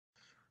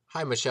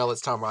Hi, Michelle.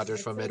 It's Tom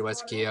Rodgers from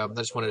Midwest Kia. I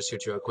just wanted to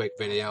shoot you a quick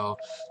video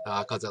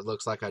because it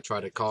looks like I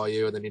tried to call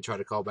you and then you tried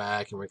to call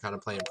back, and we're kind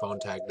of playing phone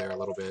tag there a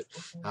little bit.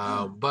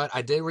 But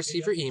I did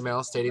receive your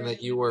email stating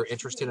that you were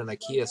interested in a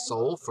Kia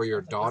Soul for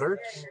your daughter.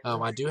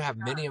 I do have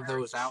many of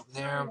those out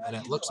there, and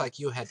it looks like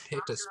you had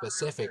picked a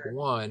specific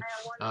one.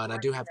 And I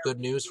do have good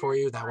news for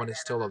you. That one is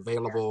still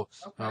available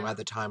at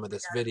the time of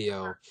this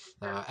video.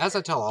 As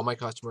I tell all my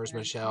customers,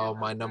 Michelle,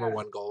 my number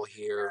one goal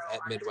here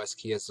at Midwest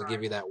Kia is to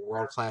give you that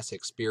world-class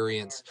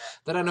experience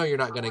that I know you're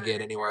not going to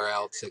get anywhere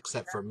else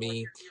except from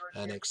me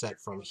and except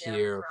from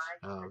here.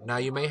 Now,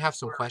 you may have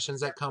some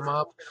questions that come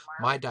up.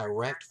 My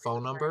direct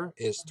phone number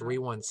is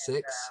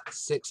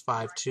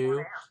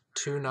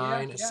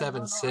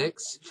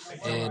 316-652-2976,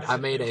 and I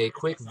made a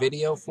quick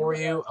video for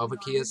you of a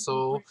Kia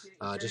Soul.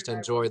 Just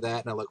enjoy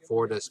that, and I look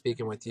forward to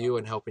speaking with you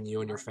and helping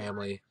you and your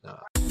family